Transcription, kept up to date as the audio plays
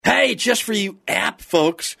Hey, just for you app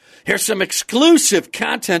folks, here's some exclusive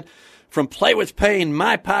content from Play with Pain,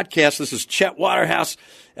 my podcast. This is Chet Waterhouse,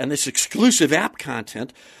 and this exclusive app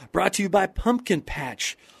content brought to you by Pumpkin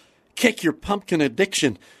Patch. Kick your pumpkin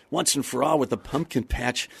addiction once and for all with the Pumpkin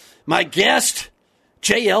Patch. My guest,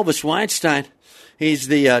 J Elvis Weinstein. He's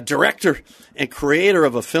the director and creator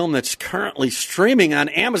of a film that's currently streaming on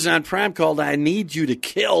Amazon Prime called I Need You to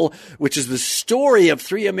Kill, which is the story of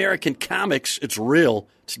three American comics. It's real.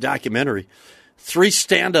 It's a documentary. Three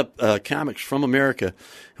stand-up comics from America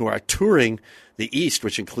who are touring the East,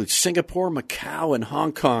 which includes Singapore, Macau, and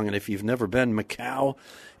Hong Kong. And if you've never been, Macau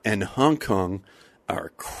and Hong Kong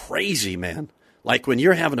are crazy, man. Like when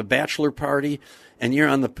you're having a bachelor party and you're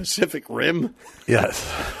on the Pacific Rim.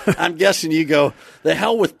 Yes. I'm guessing you go, the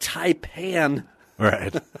hell with Taipan.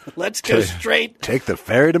 Right. Let's go straight. Take the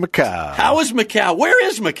ferry to Macau. How is Macau? Where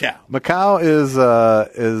is Macau? Macau is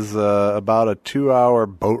about a 2-hour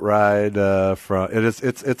boat ride from.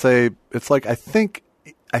 It's like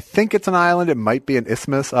I think it's an island. It might be an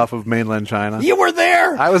isthmus off of mainland China. You were there.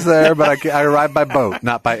 I was there, but I arrived by boat,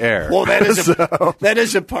 not by air. Well, that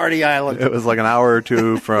is a party island. It was like an hour or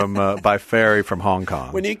two from by ferry from Hong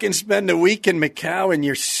Kong. When you can spend a week in Macau and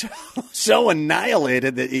you're so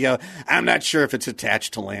annihilated that you go, I'm not sure if it's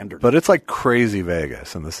attached to land or not. But it's like crazy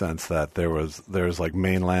Vegas in the sense that there's like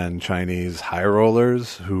mainland Chinese high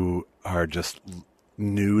rollers who are just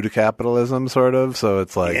new to capitalism, sort of. So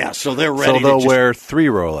it's like, yeah, so they're ready. So they'll wear 3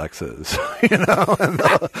 Rolexes,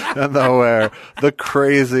 and they'll wear the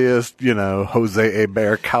craziest, Jose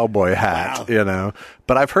Hebert cowboy hat, wow.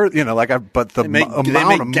 But I've heard, but the amount of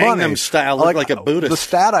money, Gangnam Style look like a Buddhist. The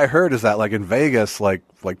stat I heard is that, like in Vegas, like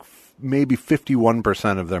maybe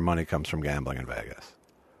 51% of their money comes from gambling in Vegas.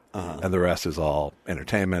 And the rest is all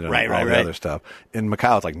entertainment and all the other stuff. In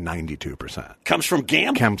Macau, it's like 92%. Comes from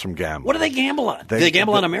gambling? Comes from gambling. What do they gamble on? Do they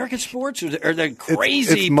gamble on American sports? Or are they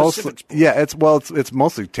crazy it's mostly, Pacific sports? Yeah, it's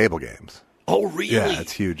mostly table games. Oh, really? Yeah,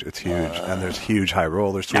 it's huge. It's huge. And there's huge high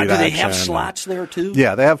rollers, sweet action. Do they have slots there, too?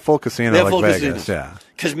 Yeah, they have full casino like Vegas. Casinos. Yeah.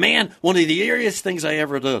 Because, man, one of the eeriest things I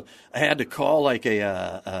ever did, I had to call like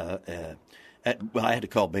I had to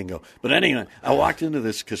call bingo, but anyway, I walked into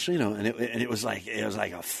this casino and it was like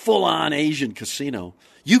a full-on Asian casino.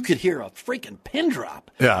 You could hear a freaking pin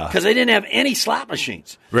drop, because they didn't have any slot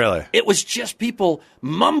machines. Really, it was just people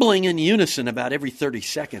mumbling in unison about every 30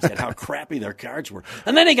 seconds at how crappy their cards were.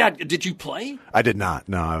 And then Did you play? I did not.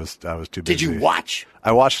 No, I was too busy. Did you watch?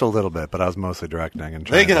 I watched a little bit, but I was mostly directing and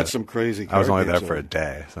trying. They got some crazy. I was only there for a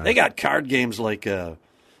day. So. They got card games like.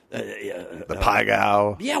 The Pai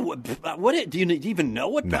Gow. Yeah, what do you even know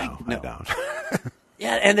what? No, I don't.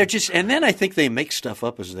 Yeah, and then I think they make stuff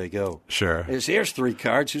up as they go. Sure. Here's 3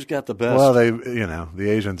 cards. Who's got the best? Well, the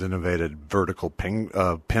Asians innovated vertical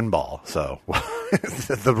pinball, so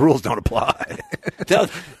the rules don't apply. To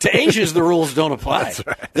Asians, the rules don't apply. That's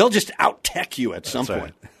right. They'll just out-tech you at some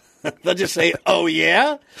point. Right. They'll just say, "Oh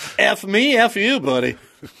yeah, F me, F you, buddy."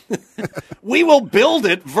 We will build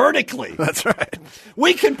it vertically. That's right.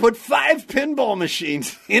 We can put 5 pinball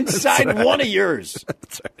machines inside one of yours.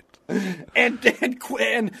 That's right. And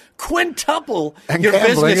quintuple and your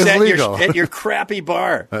business at your crappy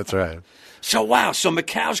bar. That's right. So wow, so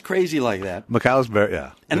Macau's crazy like that. Macau's very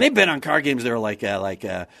And they've been on card games. They're like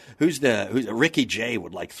who's Ricky Jay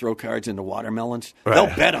would like throw cards into watermelons. Right.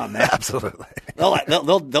 They'll bet on that. Absolutely.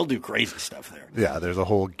 They'll do crazy stuff there. Yeah, there's a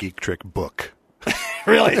whole geek trick book.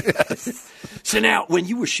 Really? Yes. So now, when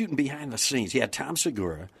you were shooting behind the scenes, you had Tom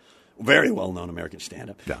Segura, very well-known American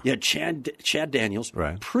stand-up. Yeah. You had Chad Daniels,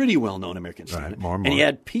 right. Pretty well-known American stand-up. Right. More and you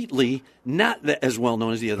had Pete Lee, not as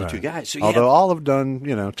well-known as the other 2 guys. So although all have done,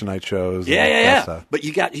 Tonight shows. Yeah. Stuff. But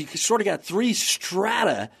you sort of got 3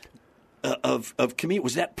 strata of comedian.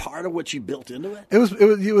 Was that part of what you built into it? It was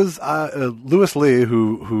Louis Lee,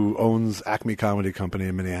 who owns Acme Comedy Company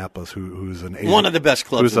in Minneapolis, who's an Asian, one of the best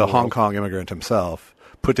clubs. Who's a Hong Kong immigrant himself.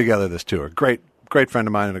 Put together this tour. Great friend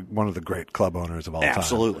of mine and one of the great club owners of all time.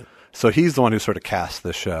 Absolutely. So he's the one who sort of cast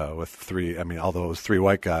this show with 3. I mean, although it was 3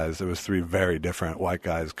 white guys, it was 3 very different white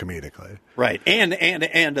guys comedically. Right, and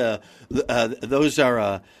those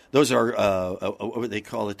are what they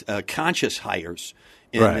call it, conscious hires.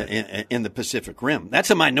 In the Pacific Rim.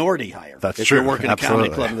 That's a minority hire. That's if true. You're working a comedy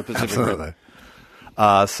club in the Pacific Rim.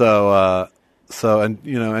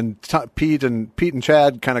 Pete and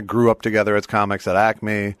Chad kind of grew up together as comics at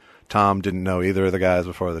Acme. Tom didn't know either of the guys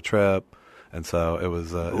before the trip. And so it was.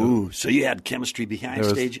 So you had chemistry behind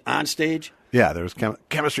stage, on stage? Yeah, there was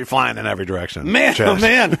chemistry flying in every direction. Man, oh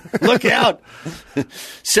man, look out.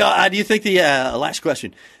 So do you think the last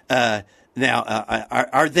question, now,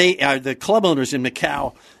 are the club owners in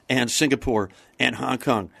Macau and Singapore and Hong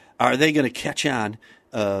Kong. Are they going to catch on?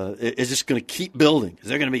 Is this going to keep building? Is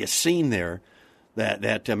there going to be a scene there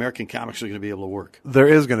that American comics are going to be able to work? There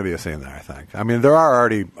is going to be a scene there, I think. I mean, there are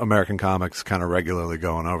already American comics kind of regularly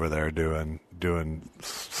going over there doing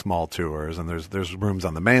small tours, and there's rooms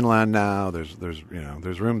on the mainland now. There's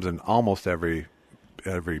rooms in almost every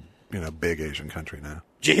big Asian country now.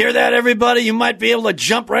 Did you hear that, everybody? You might be able to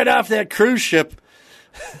jump right off that cruise ship.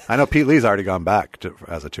 I know Pete Lee's already gone back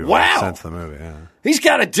as a tour since the movie. Yeah, he's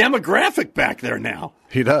got a demographic back there now.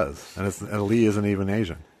 He does, and Lee isn't even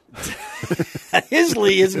Asian. His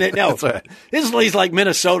Lee, isn't it? No, that's right. His Lee's like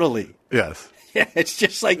Minnesota Lee. Yes. Yeah, it's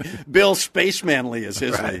just like Bill Spaceman Lee is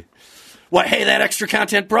his right. Lee. Well, hey, that extra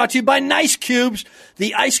content brought to you by Nice Cubes,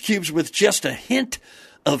 the ice cubes with just a hint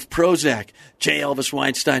of Prozac. J Elvis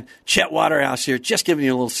Weinstein, Chet Waterhouse here, just giving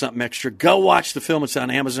you a little something extra. Go watch the film. It's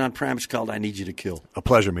on Amazon Prime. It's called I Need You to Kill. A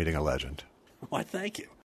pleasure meeting a legend. Why, thank you.